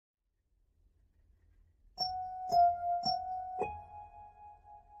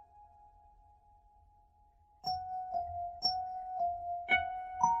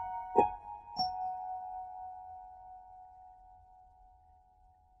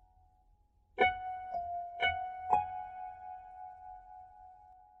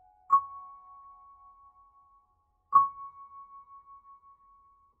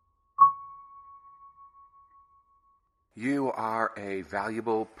You are a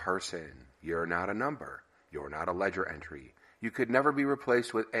valuable person. You're not a number. You're not a ledger entry. You could never be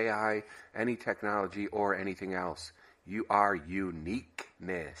replaced with AI, any technology, or anything else. You are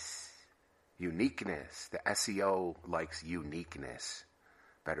uniqueness. Uniqueness. The SEO likes uniqueness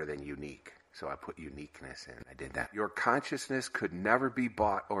better than unique. So I put uniqueness in. I did that. Your consciousness could never be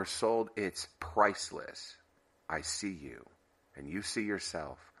bought or sold. It's priceless. I see you, and you see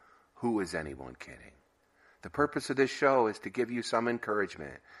yourself. Who is anyone kidding? The purpose of this show is to give you some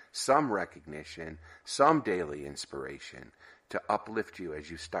encouragement, some recognition, some daily inspiration to uplift you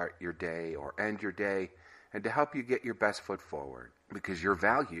as you start your day or end your day, and to help you get your best foot forward, because your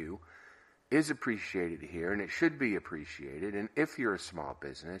value is appreciated here, and it should be appreciated. And if you're a small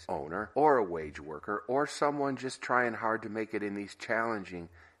business owner or a wage worker or someone just trying hard to make it in these challenging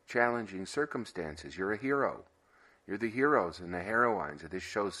circumstances, you're a hero. You're the heroes and the heroines of this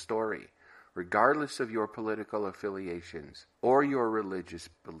show's story, regardless of your political affiliations or your religious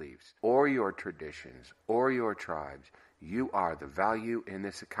beliefs or your traditions or your tribes. You are the value in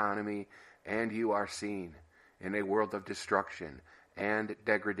this economy, and you are seen in a world of destruction and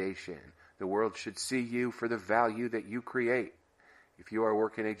degradation. The world should see you for the value that you create. If you are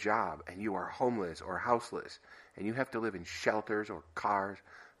working a job and you are homeless or houseless and you have to live in shelters or cars,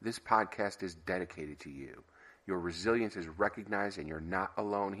 this podcast is dedicated to you. Your resilience is recognized, and you're not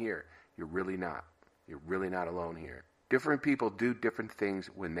alone here. You're really not. You're really not alone here. Different people do different things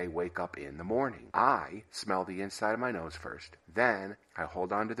when they wake up in the morning. I smell the inside of my nose first. Then I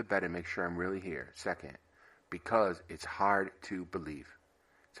hold on to the bed and make sure I'm really here. Second, because it's hard to believe.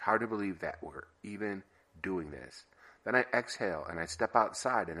 It's hard to believe that we're even doing this. Then I exhale and I step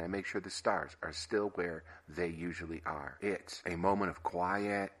outside and I make sure the stars are still where they usually are. It's a moment of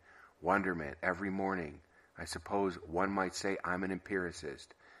quiet wonderment every morning. I suppose one might say I'm an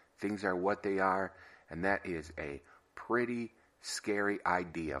empiricist. Things are what they are, and that is a pretty scary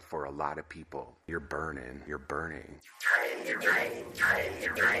idea for a lot of people. You're burning.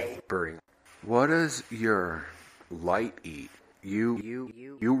 Burning. What does your light eat?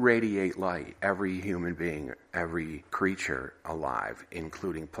 You radiate light. Every human being, every creature alive,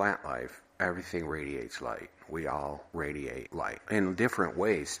 including plant life, everything radiates light. We all radiate light in different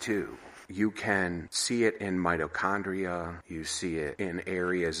ways too. You can see it in mitochondria. You see it in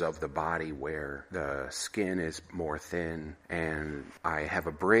areas of the body where the skin is more thin. And I have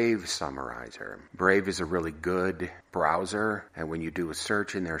a Brave summarizer. Brave is a really good browser. And when you do a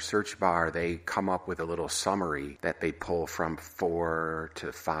search in their search bar, they come up with a little summary that they pull from 4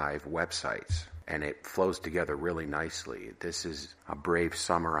 to 5 websites. And it flows together really nicely. This is a Brave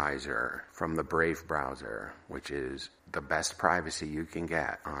summarizer from the Brave browser, which is the best privacy you can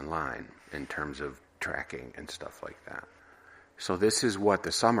get online in terms of tracking and stuff like that. So this is what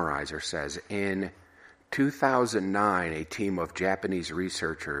the summarizer says. In 2009, a team of Japanese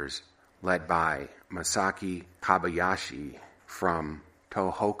researchers led by Masaki Kobayashi from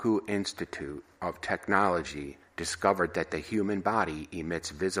Tohoku Institute of Technology discovered that the human body emits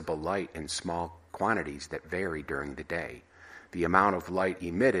visible light in small quantities that vary during the day. The amount of light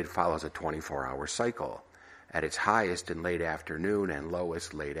emitted follows a 24-hour cycle, at its highest in late afternoon and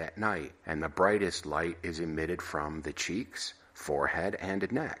lowest late at night, and the brightest light is emitted from the cheeks, forehead, and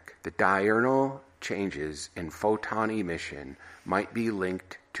neck. The diurnal changes in photon emission might be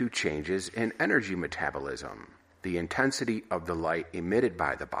linked to changes in energy metabolism. The intensity of the light emitted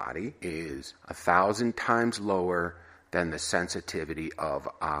by the body is 1,000 times lower than the sensitivity of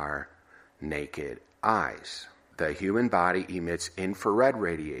our naked eyes. The human body emits infrared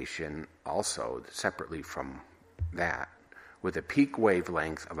radiation also separately from that, with a peak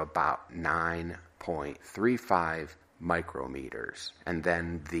wavelength of about 9.35 micrometers. And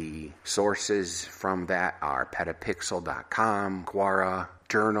then the sources from that are petapixel.com, Quora,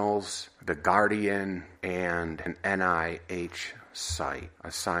 journals, The Guardian, and an NIH site,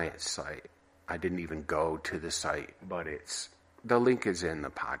 a science site. I didn't even go to the site, but the link is in the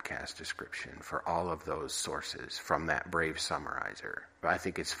podcast description for all of those sources from that Brave summarizer. I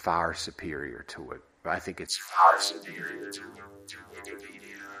think it's far superior to it. I think it's far superior to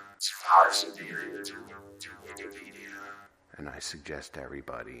Wikipedia. It's far superior to Wikipedia. And I suggest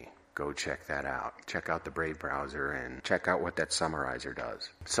everybody go check that out. Check out the Brave browser and check out what that summarizer does.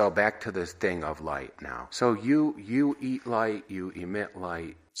 So back to this thing of light now. So you eat light, you emit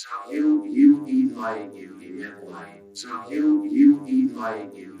light. So you eat light, you emit light. So you eat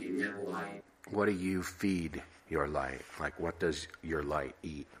light, you emit light. What do you feed your light? Like, what does your light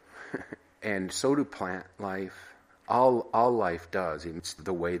eat? And so do plant life. All life does. It's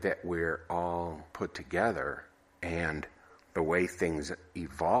the way that we're all put together and the way things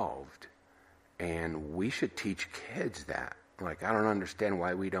evolved And we should teach kids that. Like, I don't understand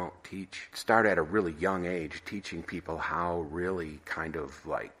why we don't start at a really young age, teaching people how really kind of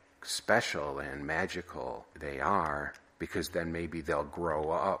like special and magical they are, because then maybe they'll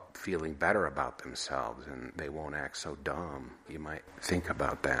grow up feeling better about themselves and they won't act so dumb. You might think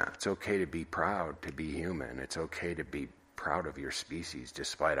about that. It's okay to be proud to be human. It's okay to be proud of your species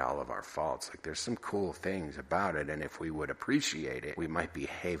despite all of our faults. Like, there's some cool things about it, and if we would appreciate it, we might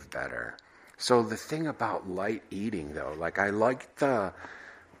behave better. So the thing about light eating, though, like I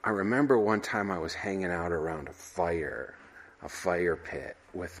remember one time I was hanging out around a fire pit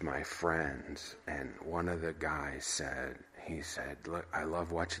with my friends, and one of the guys said, look, I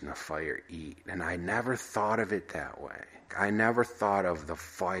love watching the fire eat. And I never thought of it that way. I never thought of the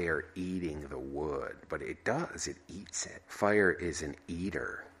fire eating the wood, but it does. It eats it. Fire is an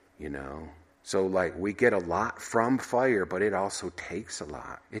eater, you know? So, like, we get a lot from fire, but it also takes a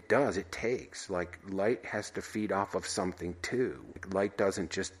lot. It does. It takes. Like, light has to feed off of something, too. Light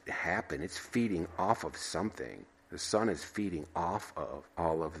doesn't just happen. It's feeding off of something. The sun is feeding off of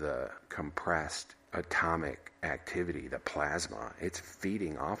all of the compressed atomic activity, the plasma. It's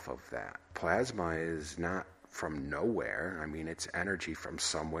feeding off of that. Plasma is not from nowhere. I mean, it's energy from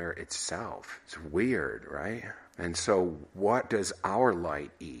somewhere itself. It's weird, right? And so what does our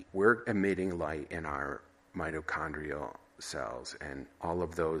light eat? We're emitting light in our mitochondrial cells and all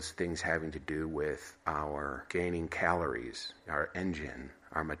of those things having to do with our gaining calories, our engine,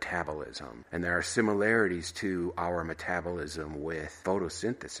 our metabolism. And there are similarities to our metabolism with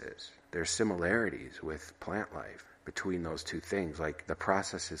photosynthesis. There's similarities with plant life between those two things. Like, the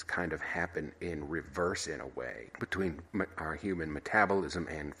processes kind of happen in reverse in a way between our human metabolism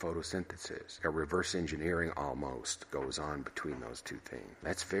and photosynthesis. A reverse engineering almost goes on between those two things.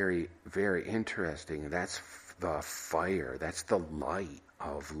 That's very, very interesting. That's the fire. That's the light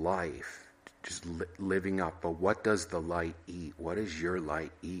of life. Just living up. But what does the light eat? What does your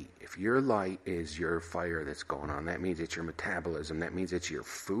light eat? If your light is your fire that's going on, that means it's your metabolism. That means it's your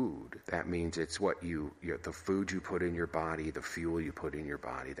food. That means it's what the food you put in your body, the fuel you put in your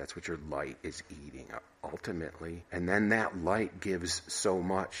body. That's what your light is eating ultimately. And then that light gives so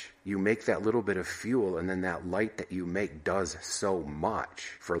much. You make that little bit of fuel, and then that light that you make does so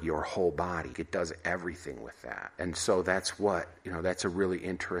much for your whole body. It does everything with that. And so that's that's a really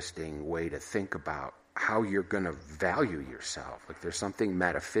interesting way to think about how you're going to value yourself. Like, there's something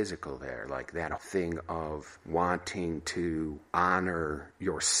metaphysical there, like that thing of wanting to honor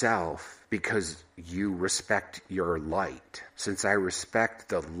yourself because you respect your light. Since I respect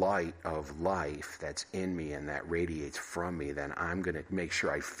the light of life that's in me and that radiates from me, then I'm going to make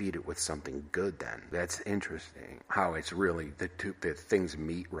sure I feed it with something good then. That's interesting how it's really the things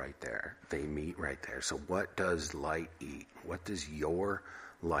meet right there. They meet right there. So what does light eat? What does your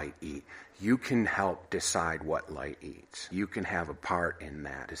light eat? You can help decide what light eats. You can have a part in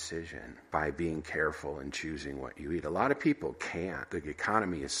that decision by being careful and choosing what you eat. A lot of people can't. The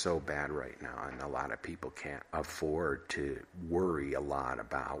economy is so bad right now, and a lot of people can't afford to worry a lot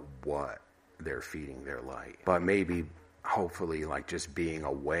about what they're feeding their light. But maybe, hopefully, like, just being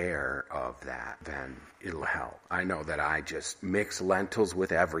aware of that, then it'll help. I know that I just mix lentils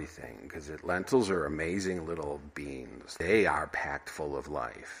with everything, because lentils are amazing little beans. They are packed full of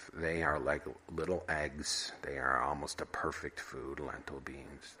life. They are like little eggs. They are almost a perfect food, lentil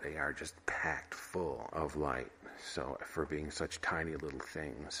beans. They are just packed full of light. So for being such tiny little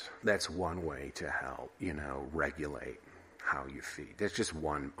things, that's one way to help, regulate how you feed. That's just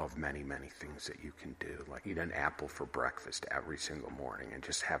one of many, many things that you can do. Like, eat an apple for breakfast every single morning and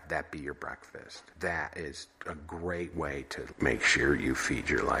just have that be your breakfast. That is a great way to make sure you feed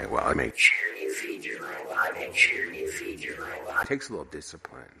your light well. Make sure you feed your light well. Make sure you feed your light well. It takes a little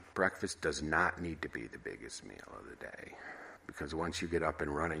discipline. Breakfast does not need to be the biggest meal of the day, because once you get up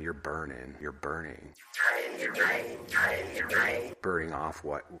and running, you're burning. Burning off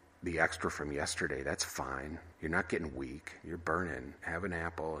the extra from yesterday. That's fine. You're not getting weak. You're burning. Have an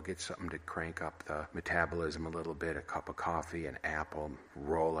apple. Get something to crank up the metabolism a little bit. A cup of coffee, an apple.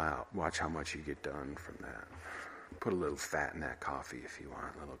 Roll out. Watch how much you get done from that. Put a little fat in that coffee if you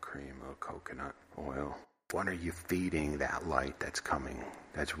want. A little cream, a little coconut oil. What are you feeding that light that's coming,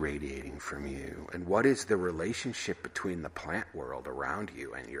 that's radiating from you? And what is the relationship between the plant world around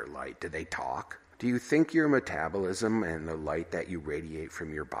you and your light? Do they talk? Do you think your metabolism and the light that you radiate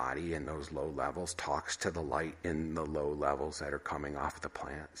from your body in those low levels talks to the light in the low levels that are coming off the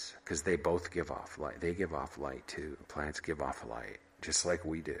plants? Because they both give off light. They give off light too. Plants give off light. just like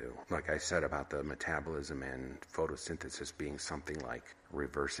we do. Like I said about the metabolism and photosynthesis being something like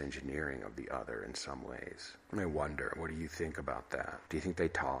reverse engineering of the other in some ways. I wonder, what do you think about that? Do you think they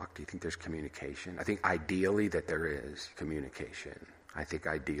talk? Do you think there's communication? I think ideally that there is communication. I think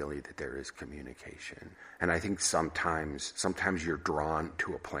ideally that there is communication. And I think sometimes you're drawn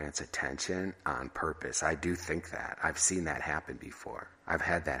to a plant's attention on purpose. I do think that. I've seen that happen before. I've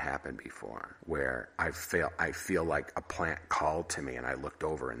had that happen before where I feel like a plant called to me and I looked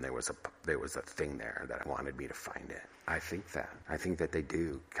over and there was a thing there that wanted me to find it. I think that they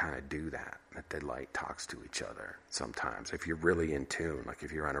do kind of do that the light talks to each other sometimes. If you're really in tune, like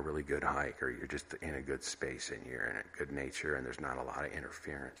if you're on a really good hike or you're just in a good space and you're in a good nature and there's not a lot of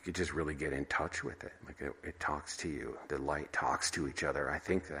interference, you could just really get in touch with it. Like it talks to you. The light talks to each other. I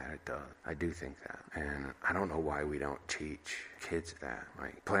think that it does. I do think that. And I don't know why we don't teach kids that.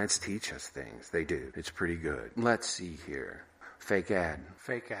 Like plants teach us things. They do. It's pretty good. Let's see here. Fake ad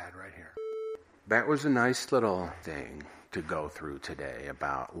right here. That was a nice little thing to go through today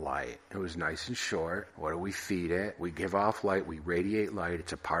about light. It was nice and short. What do we feed it? We give off light. We radiate light.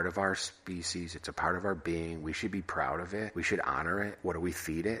 It's a part of our species. It's a part of our being. We should be proud of it. We should honor it. What do we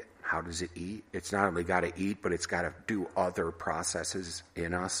feed it? How does it eat? It's not only got to eat, but it's got to do other processes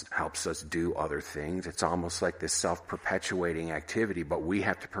in us, helps us do other things. It's almost like this self-perpetuating activity, but we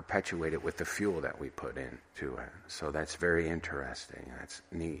have to perpetuate it with the fuel that we put into it. So that's very interesting. That's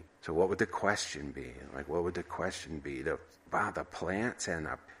neat. So what would the question be? Like, what would the question be? The plants and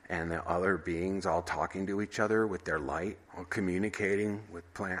the other beings all talking to each other with their light, or communicating with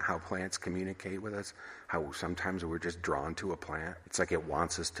how plants communicate with us, how sometimes we're just drawn to a plant. It's like it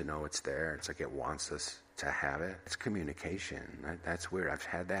wants us to know it's there. It's like it wants us to have it. It's communication. That's weird. I've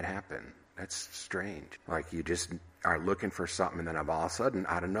had that happen. That's strange. Like you just are looking for something and then all of a sudden,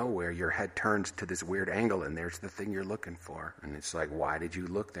 out of nowhere, your head turns to this weird angle and there's the thing you're looking for. And it's like, why did you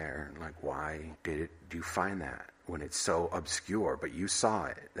look there? Like, why do you find that? When it's so obscure, but you saw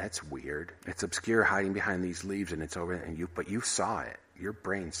it. That's weird. It's obscure hiding behind these leaves and it's over but you saw it. Your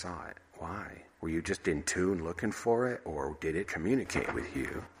brain saw it. Why? Were you just in tune looking for it, or did it communicate with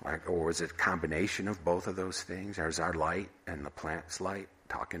you? Or was it a combination of both of those things? Or is our light and the plant's light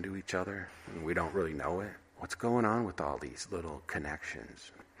talking to each other and we don't really know it? What's going on with all these little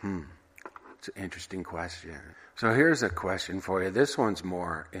connections? It's an interesting question. So here's a question for you. This one's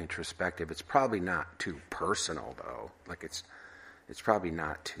more introspective. It's probably not too personal, though. Like it's probably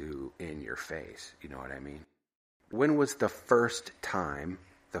not too in your face. You know what I mean? When was the first time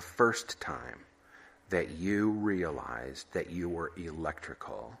that you realized that you were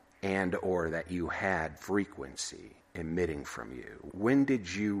electrical and or that you had frequency emitting from you? When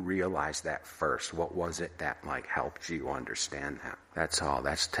did you realize that first? What was it that helped you understand that? That's all.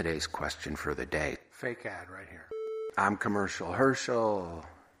 That's today's question for the day. Fake ad right here. I'm Commercial Herschel.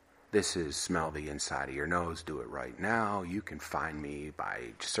 This is Smell the Inside of Your Nose. Do it right now. You can find me by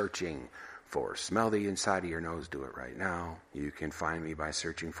searching for Smell the Inside of Your Nose. Do it right now. You can find me by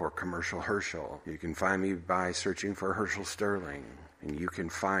searching for Commercial Herschel. You can find me by searching for Herschel Sterling. And you can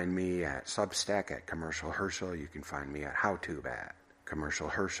find me at Substack at Commercial Herschel. You can find me at HowTube at Commercial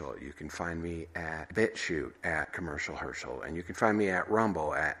Herschel. You can find me at BitChute at Commercial Herschel. And you can find me at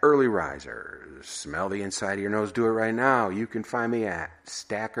Rumble at Early Risers. Smell the Inside of Your Nose. Do it right now. You can find me at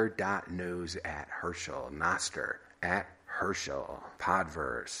Stacker.news at Herschel. Noster at Herschel.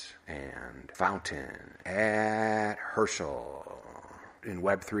 Podverse and Fountain at Herschel. In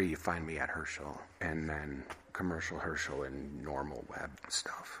Web3, you find me at Herschel. And then Commercial Herschel and normal web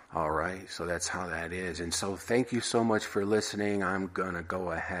stuff. All right, so that's how that is. And so thank you so much for listening. I'm going to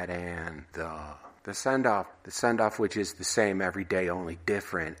go ahead and the send-off, which is the same every day, only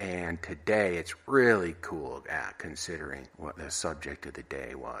different. And today it's really cool considering what the subject of the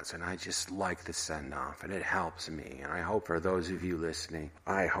day was. And I just like the send-off, and it helps me. And I hope for those of you listening,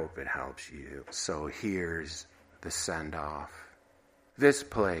 I hope it helps you. So here's the send-off. This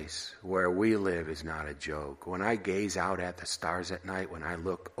place where we live is not a joke. When I gaze out at the stars at night, when I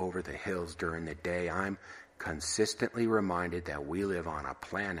look over the hills during the day, I'm consistently reminded that we live on a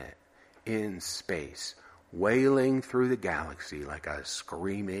planet in space, wailing through the galaxy like a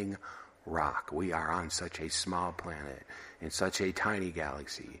screaming rock. We are on such a small planet in such a tiny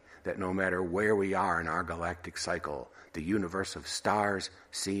galaxy that no matter where we are in our galactic cycle, the universe of stars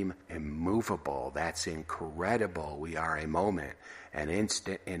seem immovable. That's incredible. We are a moment, an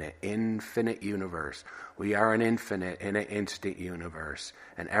instant in an infinite universe. We are an infinite in an instant universe.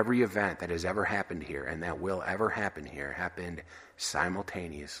 And every event that has ever happened here and that will ever happen here happened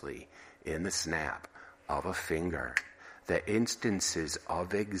simultaneously in the snap of a finger. The instances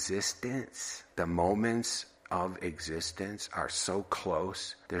of existence, the moments of existence are so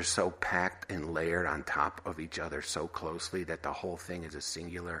close. They're so packed and layered on top of each other so closely that the whole thing is a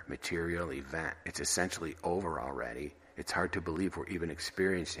singular material event. It's essentially over already. It's hard to believe we're even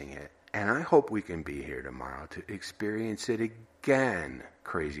experiencing it. And I hope we can be here tomorrow to experience it again,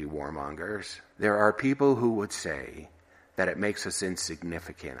 crazy warmongers. There are people who would say that it makes us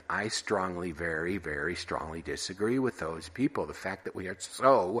insignificant. I strongly, very, very strongly disagree with those people. The fact that we are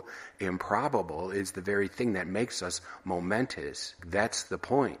so improbable is the very thing that makes us momentous. That's the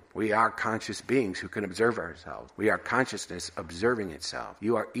point. We are conscious beings who can observe ourselves. We are consciousness observing itself.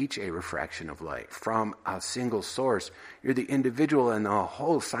 You are each a refraction of light from a single source. You're the individual and the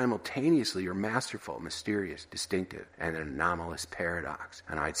whole simultaneously. You're masterful, mysterious, distinctive, and an anomalous paradox.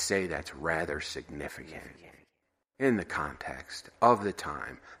 And I'd say that's rather significant in the context of the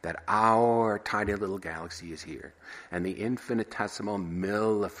time that our tiny little galaxy is here, and the infinitesimal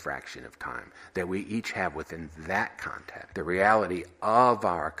millifraction of time that we each have within that context, the reality of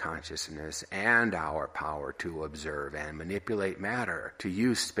our consciousness and our power to observe and manipulate matter, to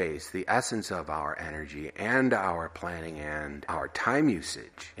use space, the essence of our energy and our planning and our time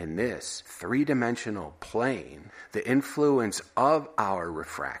usage in this three-dimensional plane, the influence of our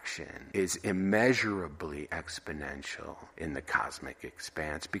refraction is immeasurably exponential in the cosmic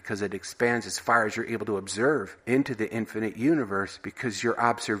expanse, because it expands as far as you're able to observe into the infinite universe, because your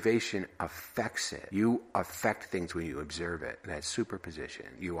observation affects it. You affect things when you observe it. That superposition.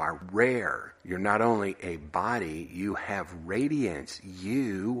 You are rare. You're not only a body, you have radiance.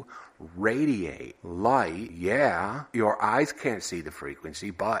 You radiate light. Yeah, your eyes can't see the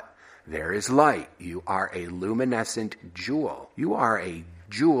frequency, but there is light. You are a luminescent jewel. You are a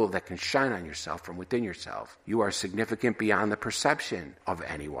jewel that can shine on yourself from within yourself. You are significant beyond the perception of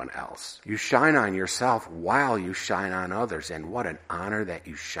anyone else. You shine on yourself while you shine on others, and what an honor that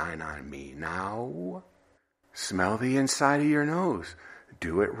you shine on me. Now, smell the inside of your nose.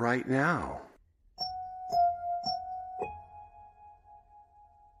 Do it right now.